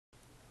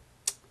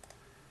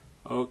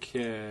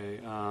Okay,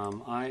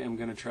 I am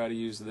going to try to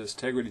use this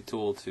integrity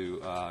tool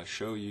to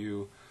show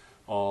you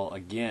all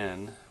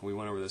again. We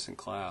went over this in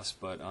class,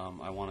 but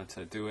I wanted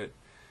to do it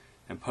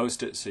and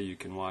post it so you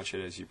can watch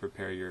it as you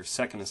prepare your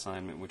second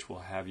assignment, which will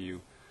have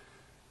you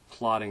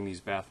plotting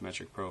these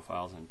bathymetric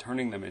profiles and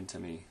turning them into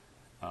me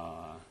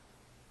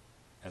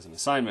as an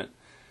assignment.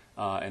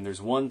 And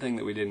there's one thing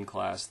that we did in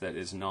class that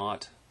is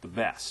not the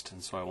best,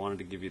 and so I wanted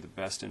to give you the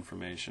best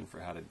information for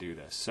how to do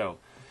this. So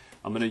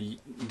I'm going to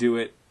do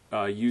it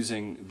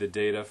using the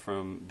data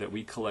that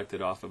we collected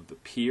off of the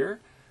peer.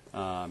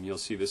 You'll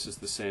see this is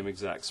the same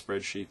exact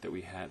spreadsheet that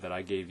we had that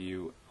I gave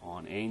you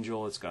on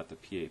Angel. It's got the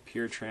PA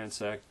peer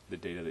transect, the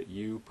data that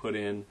you put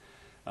in.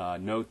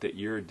 Note that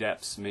your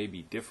depths may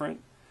be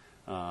different.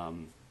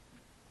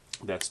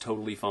 That's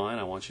totally fine.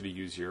 I want you to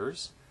use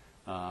yours.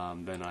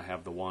 Then I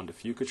have the Wanda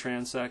Fuca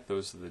transect.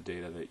 Those are the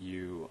data that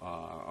you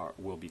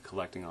will be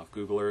collecting off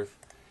Google Earth.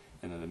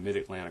 And then the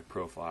Mid-Atlantic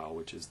profile,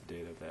 which is the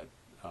data that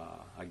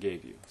I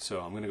gave you. So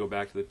I'm going to go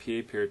back to the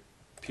PA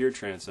peer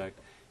transect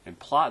and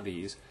plot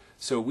these.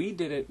 So we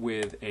did it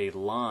with a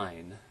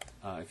line,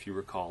 if you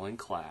recall, in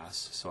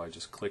class. So I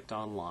just clicked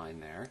on line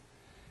there.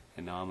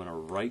 And now I'm going to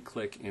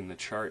right-click in the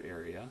chart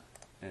area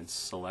and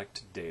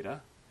select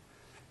data.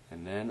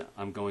 And then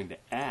I'm going to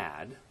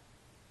add.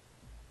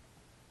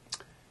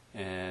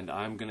 And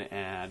I'm going to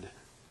add,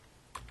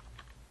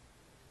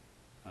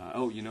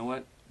 oh, you know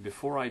what?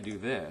 Before I do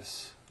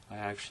this, I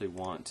actually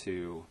want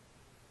to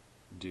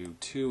do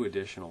two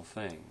additional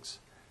things.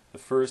 The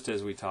first,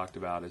 as we talked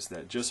about, is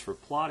that just for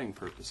plotting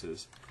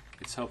purposes,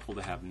 it's helpful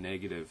to have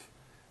negative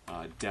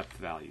depth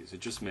values. It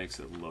just makes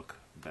it look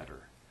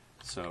better,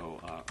 so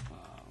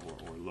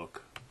or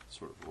look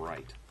sort of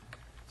right.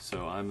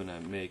 So I'm going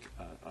to make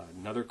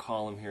another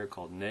column here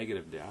called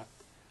negative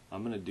depth.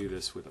 I'm going to do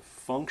this with a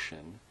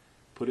function.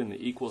 Put in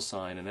the equal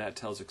sign, and that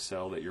tells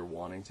Excel that you're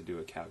wanting to do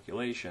a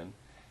calculation.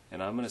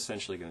 And I'm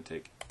essentially going to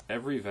take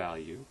every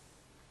value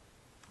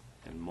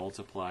and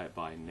multiply it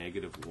by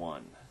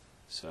 -1.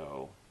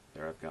 So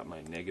there I've got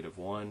my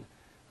 -1.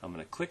 I'm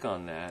going to click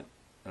on that,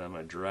 and I'm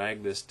going to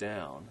drag this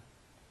down,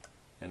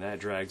 and that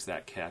drags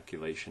that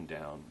calculation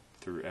down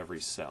through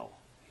every cell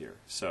here.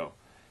 So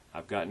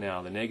I've got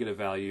now the negative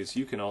values.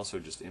 You can also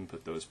just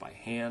input those by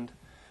hand.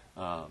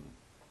 What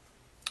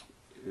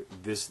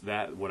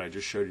I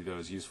just showed you, though,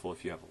 is useful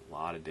if you have a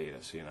lot of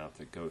data, so you don't have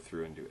to go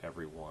through and do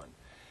every one.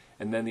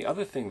 And then the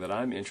other thing that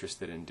I'm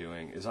interested in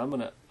doing is I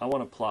want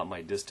to plot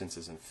my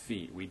distances in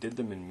feet. We did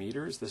them in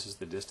meters. This is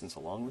the distance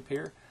along the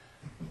pier.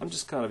 I'm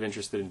just kind of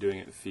interested in doing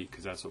it in feet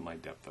because that's what my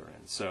depth are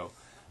in. So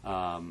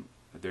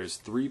there's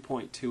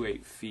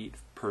 3.28 feet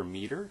per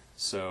meter.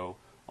 So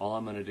all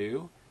I'm going to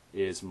do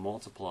is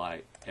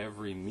multiply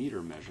every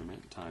meter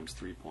measurement times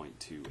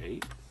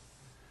 3.28.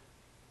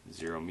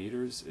 0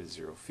 meters is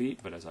 0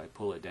 feet, but as I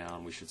pull it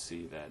down, we should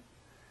see that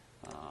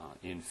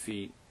in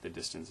feet the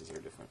distances are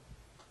different.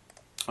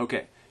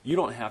 Okay, you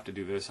don't have to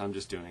do this. I'm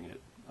just doing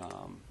it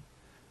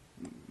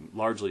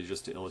largely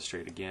just to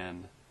illustrate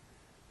again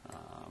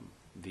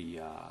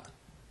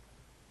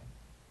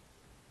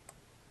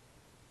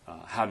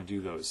how to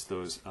do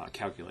those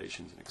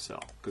calculations in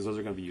Excel, because those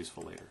are going to be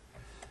useful later.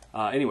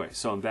 Anyway,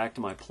 so I'm back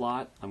to my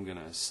plot. I'm going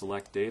to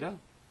select data.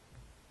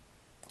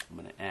 I'm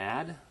going to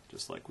add,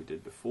 just like we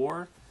did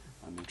before.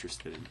 I'm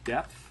interested in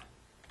depth,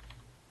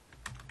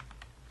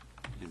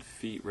 in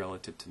feet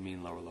relative to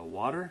mean lower low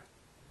water.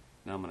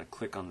 Now I'm going to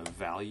click on the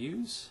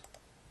values,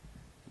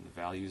 and the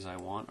values I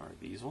want are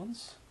these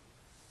ones.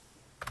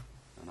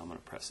 And I'm going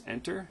to press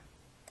enter.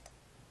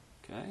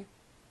 Okay,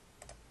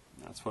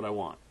 that's what I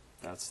want.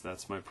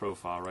 That's my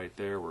profile right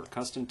there. We're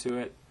accustomed to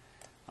it.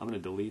 I'm going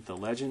to delete the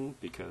legend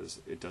because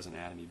it doesn't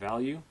add any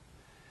value.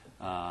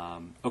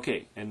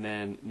 Okay, and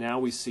then now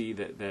we see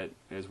that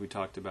as we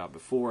talked about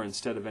before,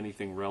 instead of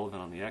anything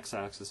relevant on the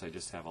x-axis, I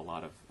just have a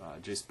lot of,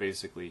 just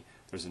basically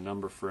there's a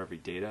number for every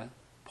data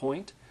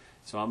point.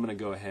 So I'm going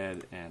to go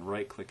ahead and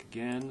right-click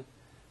again,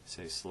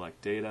 say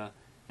select data,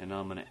 and now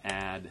I'm going to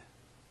add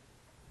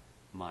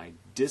my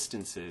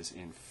distances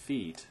in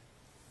feet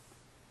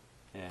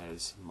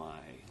as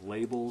my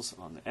labels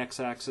on the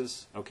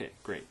x-axis. Okay,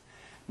 great.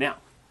 Now,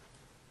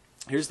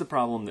 here's the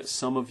problem that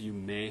some of you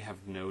may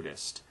have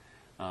noticed,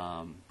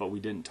 but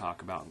we didn't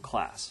talk about in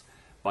class.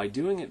 By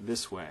doing it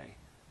this way,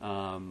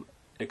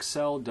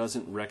 Excel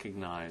doesn't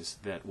recognize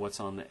that what's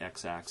on the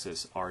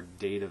x-axis are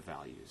data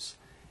values.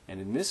 And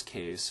in this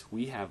case,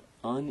 we have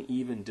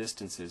uneven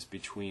distances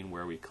between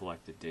where we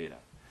collected data.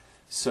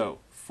 So,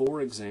 for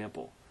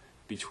example,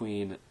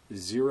 between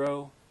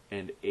 0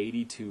 and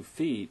 82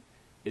 feet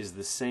is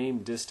the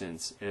same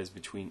distance as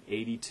between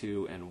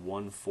 82 and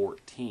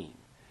 114,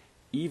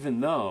 even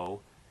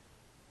though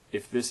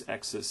if this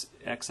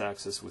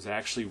x-axis was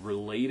actually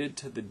related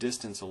to the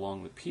distance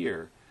along the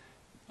pier,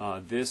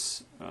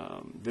 this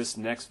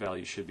next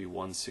value should be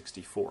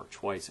 164,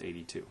 twice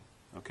 82.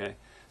 Okay,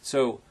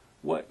 so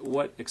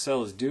what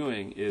Excel is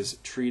doing is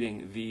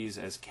treating these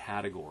as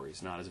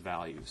categories, not as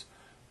values.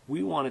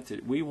 We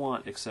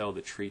want Excel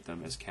to treat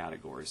them as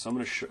categories. So I'm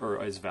going to or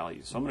as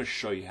values. So I'm going to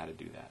show you how to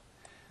do that.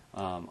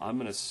 I'm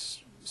going to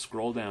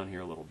scroll down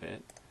here a little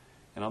bit,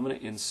 and I'm going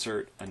to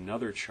insert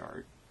another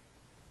chart,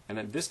 and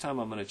then this time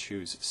I'm going to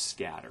choose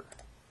scatter.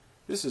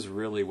 This is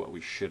really what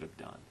we should have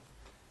done.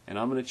 And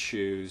I'm going to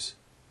choose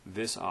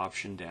this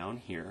option down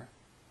here.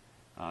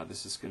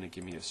 This is going to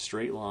give me a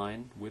straight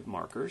line with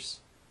markers,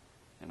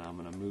 and I'm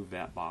going to move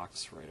that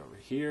box right over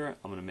here.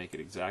 I'm going to make it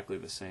exactly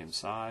the same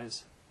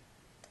size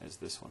as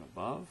this one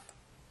above.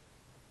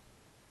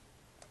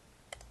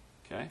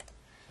 Okay.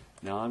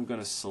 Now I'm going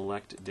to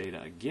select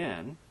data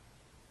again.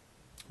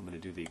 I'm going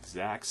to do the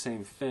exact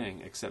same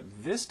thing,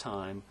 except this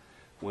time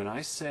when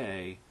I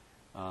say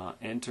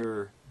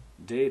enter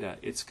data,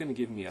 it's going to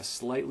give me a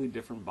slightly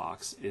different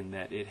box in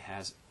that it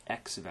has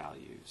X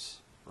values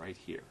right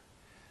here.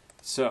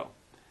 So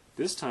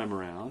this time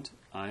around,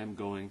 I am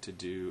going to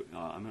do,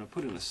 I'm going to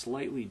put in a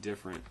slightly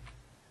different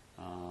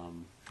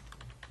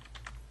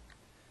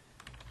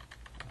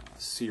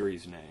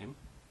series name.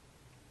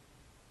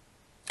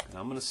 And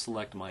I'm going to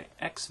select my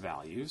X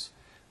values.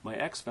 My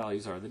X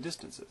values are the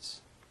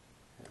distances.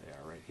 There they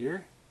are right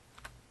here.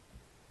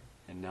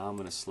 And now I'm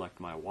going to select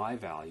my Y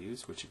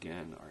values, which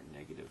again are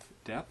negative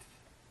depth.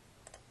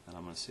 And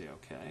I'm going to say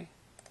OK.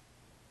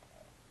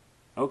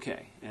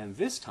 OK, and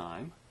this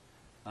time,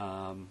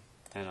 and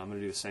I'm going to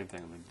do the same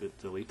thing. I'm going to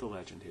delete the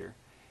legend here.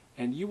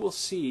 And you will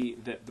see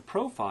that the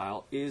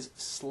profile is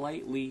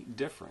slightly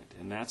different.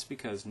 And that's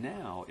because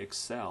now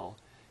Excel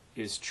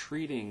is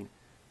treating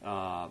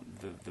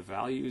the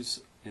values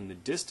in the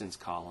distance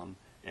column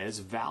as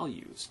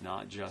values,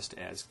 not just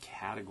as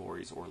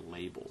categories or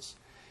labels.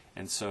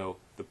 And so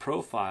the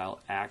profile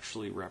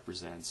actually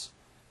represents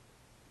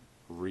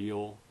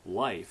real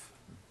life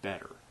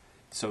better.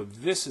 So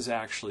this is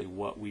actually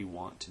what we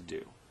want to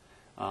do.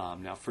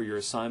 Now for your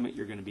assignment,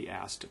 you're going to be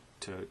asked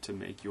to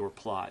make your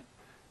plot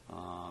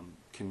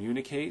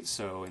communicate.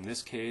 So in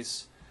this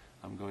case,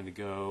 I'm going to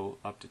go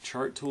up to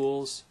Chart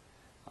Tools.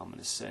 I'm going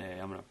to say,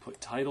 I'm going to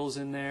put titles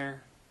in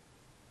there.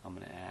 I'm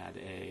going to add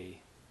a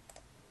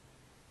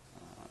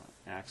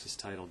axis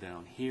title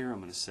down here. I'm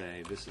going to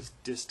say this is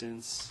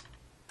distance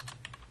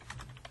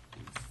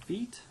in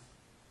feet.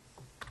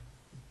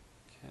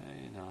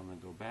 Okay, now I'm going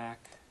to go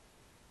back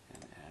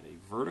and add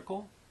a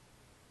vertical.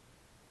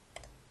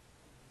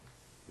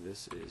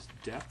 This is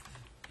depth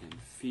in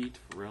feet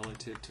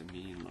relative to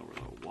mean lower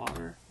low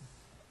water.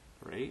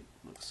 Great,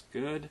 looks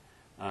good.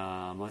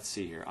 Let's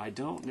see here. I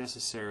don't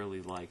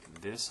necessarily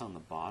like this on the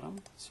bottom,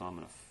 so I'm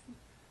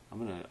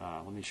gonna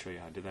let me show you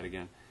how I did that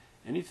again.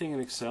 Anything in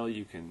Excel,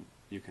 you can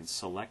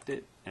select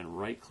it and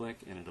right-click,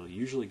 and it'll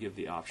usually give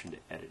the option to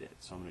edit it.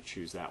 So I'm going to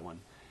choose that one,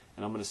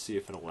 and I'm going to see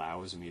if it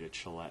allows me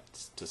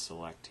to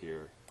select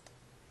here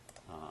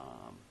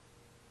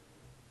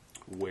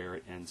where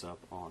it ends up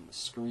on the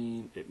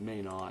screen. It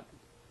may not.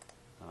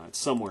 It's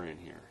somewhere in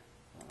here.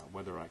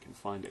 Whether I can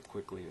find it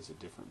quickly is a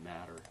different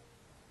matter.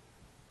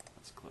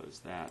 Let's close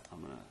that.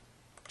 I'm going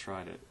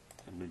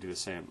to do the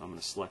same. I'm going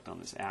to select on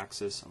this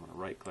axis. I'm going to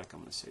right-click. I'm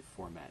going to say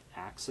Format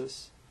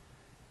Axis.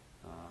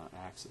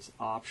 Axis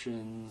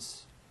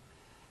Options.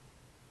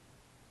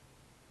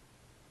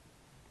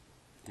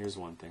 Here's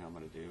one thing I'm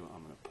going to do.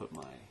 I'm going to put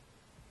my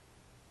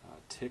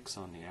ticks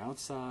on the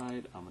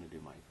outside. I'm going to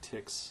do my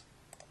ticks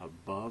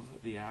above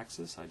the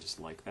axis. I just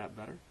like that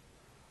better.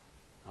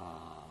 Let's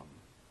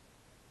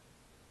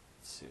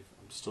see.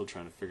 I'm still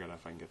trying to figure out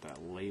if I can get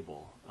that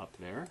label up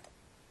there.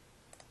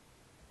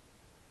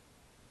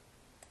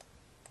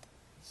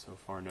 So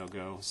far, no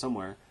go.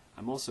 Somewhere.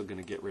 I'm also going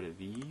to get rid of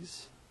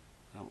these.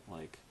 I don't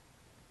like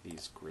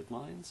these grid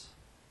lines.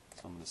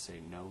 So I'm going to say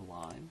no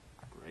line.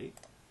 Great.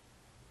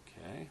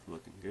 Okay,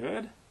 looking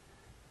good.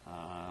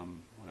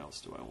 What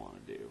else do I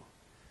want to do?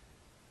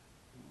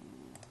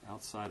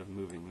 Outside of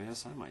moving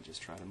this, I might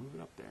just try to move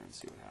it up there and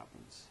see what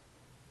happens.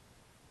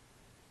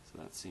 So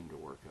that seemed to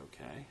work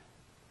okay.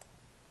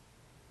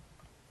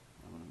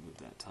 I'm going to move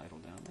that title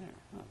down there.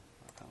 Oh,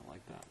 I kind of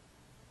like that.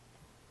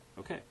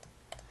 Okay,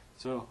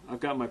 so I've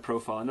got my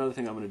profile. Another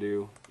thing I'm going to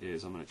do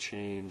is I'm going to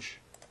change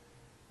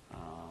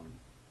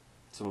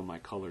some of my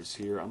colors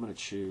here. I'm going to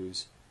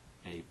choose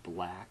a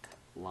black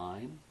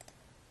line.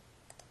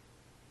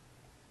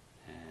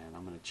 And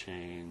I'm going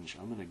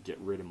to get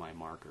rid of my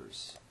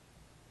markers.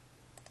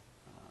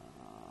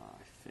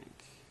 I think.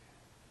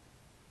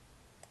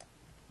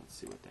 Let's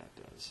see what that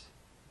does.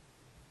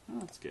 Oh,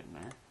 it's getting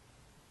there.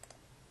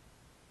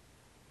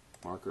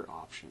 Marker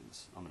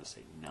options. I'm going to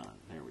say none.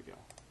 There we go.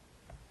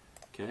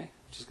 Okay,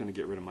 just going to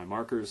get rid of my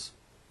markers.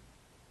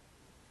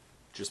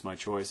 Just my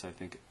choice. I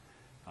think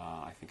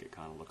it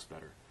kind of looks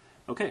better.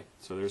 Okay,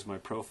 so there's my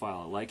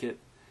profile. I like it.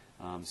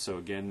 So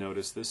again,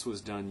 notice this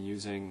was done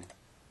using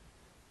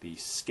the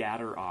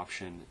scatter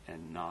option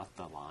and not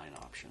the line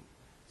option.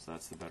 So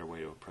that's the better way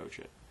to approach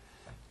it.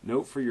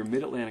 Note for your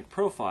Mid-Atlantic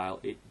profile,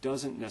 it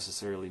doesn't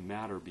necessarily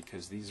matter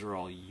because these are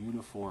all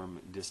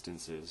uniform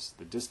distances.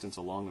 The distance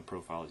along the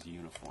profile is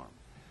uniform.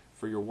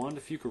 For your Juan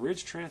de Fuca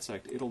Ridge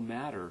transect, it'll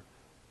matter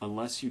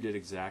unless you did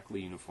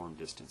exactly uniform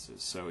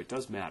distances. So it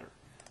does matter.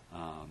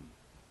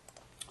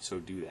 So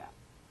do that.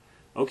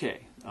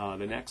 Okay,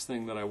 the next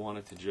thing that I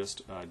wanted to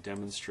just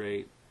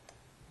demonstrate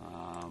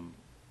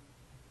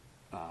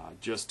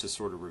just to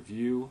sort of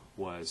review,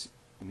 was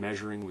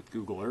measuring with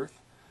Google Earth.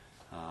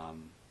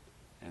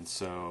 And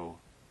so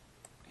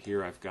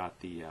here I've got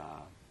the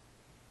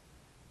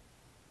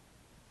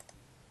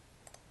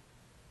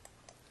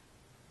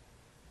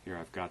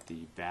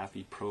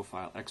Bathy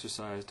profile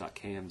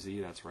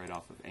exercise.kmz. That's right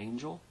off of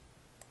Angel.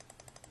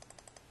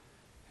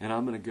 And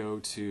I'm going to go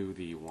to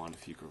the Juan de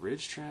Fuca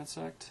Ridge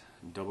transect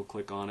and double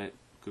click on it.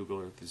 Google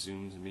Earth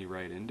zooms me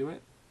right into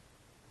it.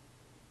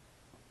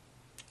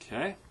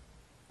 Okay.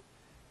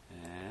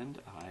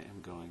 And I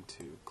am going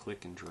to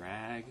click and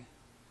drag.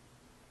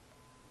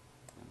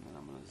 And then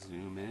I'm going to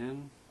zoom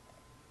in.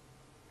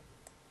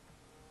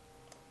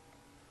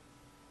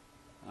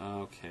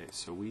 Okay,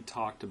 so we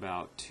talked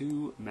about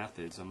two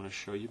methods. I'm going to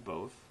show you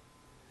both.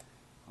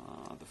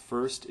 The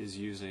first is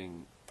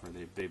using, or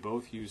they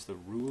both use the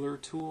ruler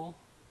tool,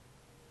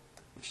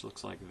 which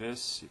looks like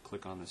this. You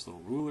click on this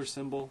little ruler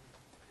symbol,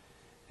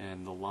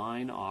 and the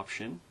line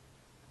option,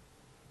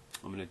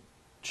 I'm going to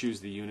choose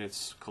the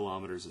units.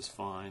 Kilometers is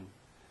fine.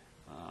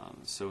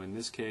 So in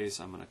this case,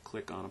 I'm going to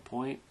click on a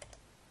point.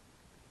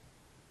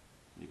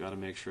 You got to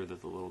make sure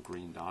that the little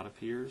green dot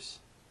appears.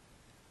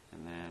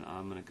 And then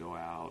I'm going to go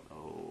out,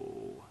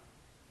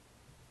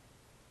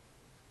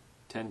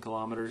 10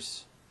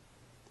 kilometers.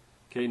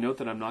 Okay, note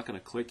that I'm not going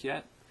to click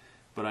yet,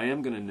 but I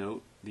am going to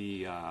note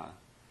the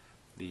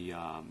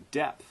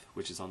depth,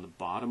 which is on the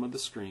bottom of the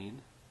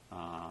screen.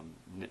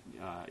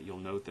 You'll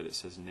note that it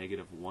says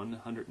negative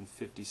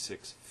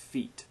 156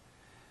 feet.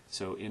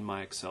 So in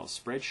my Excel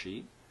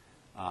spreadsheet,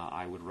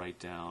 I would write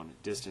down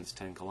distance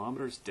 10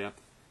 kilometers,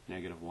 depth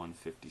negative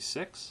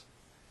 156.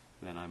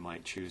 Then I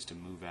might choose to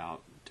move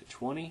out to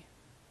 20.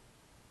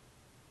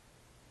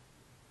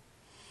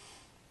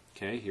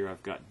 Okay, here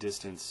I've got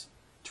distance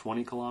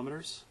 20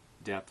 kilometers,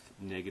 depth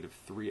negative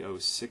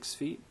 306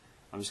 feet.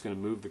 I'm just going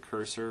to move the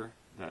cursor.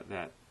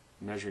 That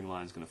measuring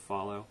line is going to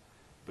follow,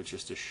 but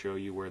just to show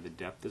you where the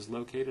depth is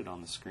located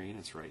on the screen,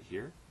 it's right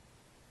here.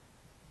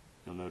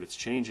 You'll note it's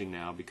changing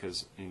now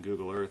because in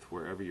Google Earth,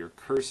 wherever your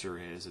cursor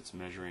is, it's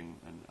measuring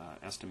an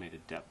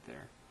estimated depth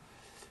there.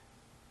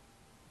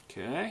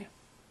 Okay.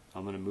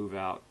 I'm going to move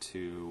out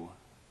to,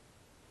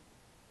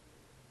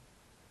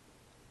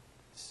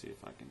 let's see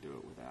if I can do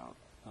it without,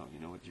 oh, you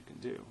know what you can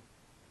do.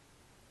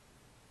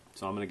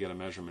 So I'm going to get a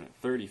measurement at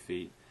 30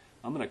 feet.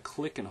 I'm going to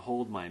click and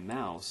hold my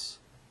mouse,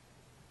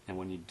 and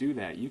when you do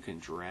that, you can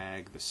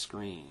drag the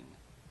screen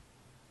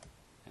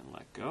and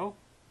let go.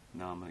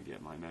 Now I'm going to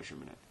get my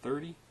measurement at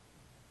 30,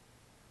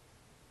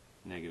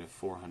 negative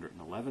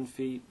 411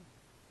 feet,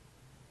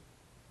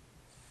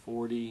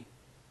 40,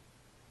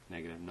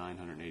 negative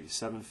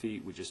 987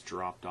 feet. We just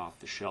dropped off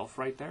the shelf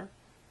right there.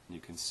 You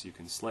can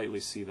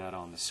slightly see that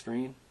on the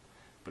screen,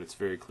 but it's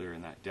very clear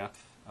in that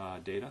depth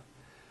data.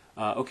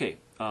 Okay,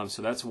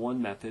 so that's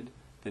one method.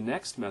 The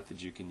next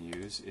method you can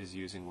use is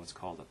using what's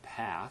called a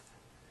path.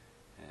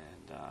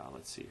 And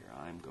let's see here.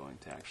 I'm going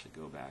to actually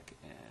go back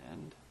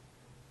and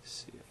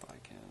see if I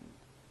can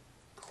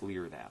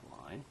clear that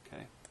line.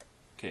 Okay.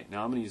 Okay.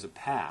 Now I'm going to use a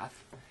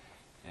path,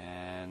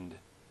 and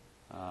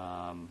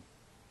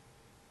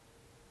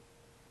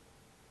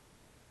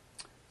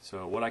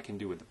so what I can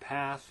do with the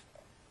path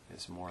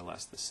is more or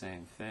less the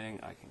same thing.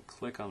 I can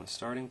click on the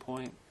starting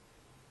point,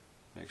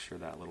 make sure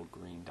that little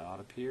green dot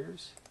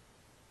appears.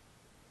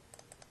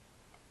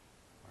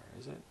 Where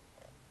is it?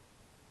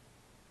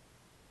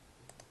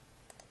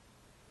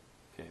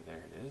 Okay, there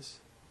it is.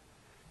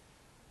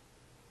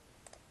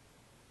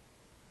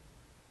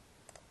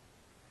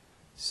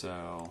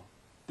 So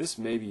this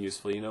may be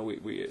useful. You know,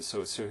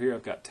 so here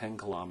I've got 10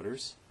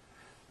 kilometers,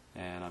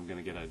 and I'm going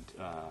to get a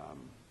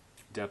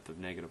depth of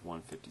negative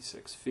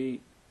 156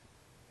 feet.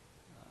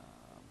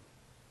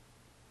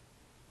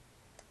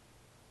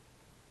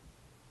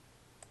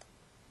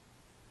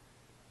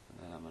 And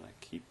then I'm going to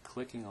keep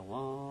clicking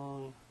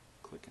along,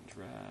 click and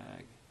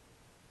drag.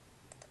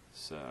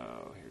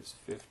 So here's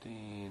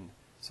 15.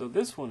 So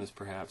this one is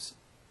perhaps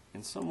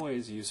in some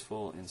ways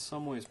useful, in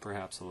some ways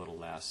perhaps a little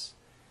less,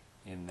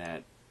 in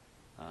that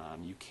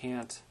you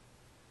can't,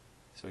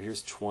 so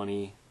here's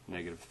 20,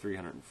 negative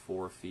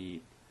 304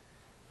 feet.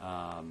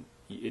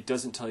 It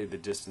doesn't tell you the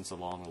distance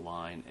along the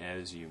line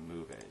as you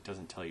move it. It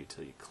doesn't tell you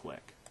till you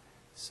click.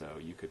 So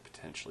you could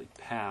potentially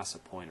pass a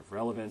point of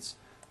relevance,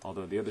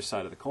 although the other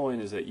side of the coin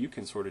is that you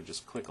can sort of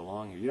just click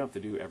along here. You don't have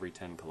to do every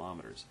 10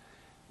 kilometers.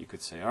 You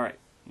could say, all right,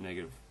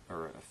 negative,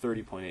 or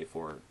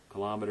 30.84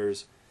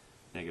 kilometers,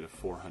 negative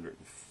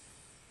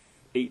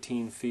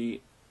 418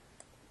 feet.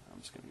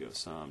 I'm just going to go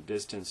some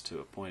distance to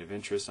a point of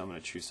interest. I'm going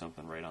to choose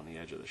something right on the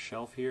edge of the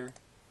shelf here.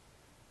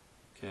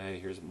 Okay,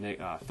 here's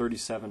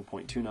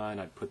 37.29.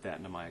 I'd put that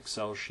into my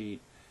Excel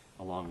sheet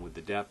along with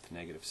the depth,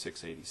 negative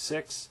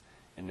 686.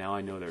 And now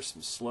I know there's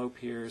some slope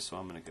here, so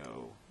I'm going to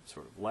go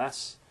sort of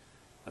less.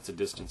 That's a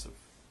distance of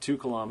 2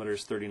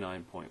 kilometers,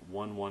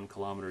 39.11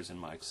 kilometers in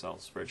my Excel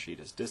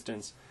spreadsheet as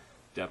distance.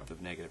 Depth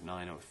of negative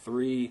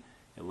 903.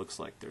 It looks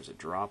like there's a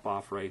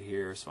drop-off right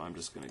here, so I'm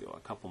just going to go a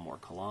couple more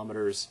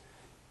kilometers.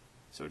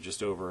 So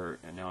just over,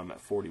 and now I'm at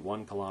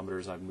 41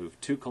 kilometers. I've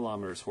moved 2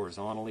 kilometers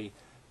horizontally,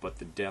 but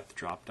the depth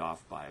dropped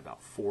off by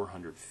about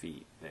 400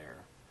 feet there,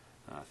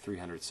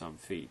 300 some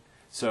feet.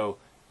 So,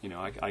 you know,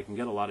 I can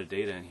get a lot of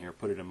data in here,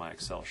 put it in my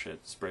Excel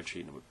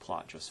spreadsheet, and it would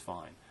plot just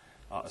fine,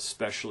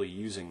 especially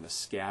using the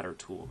scatter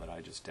tool that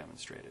I just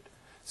demonstrated.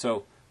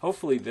 So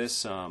hopefully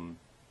this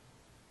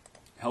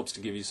helps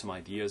to give you some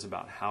ideas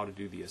about how to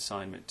do the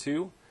assignment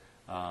 2.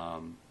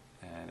 And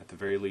at the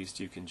very least,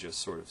 you can just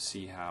sort of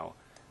see how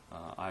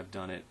I've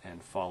done it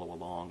and follow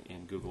along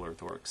in Google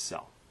Earth or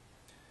Excel.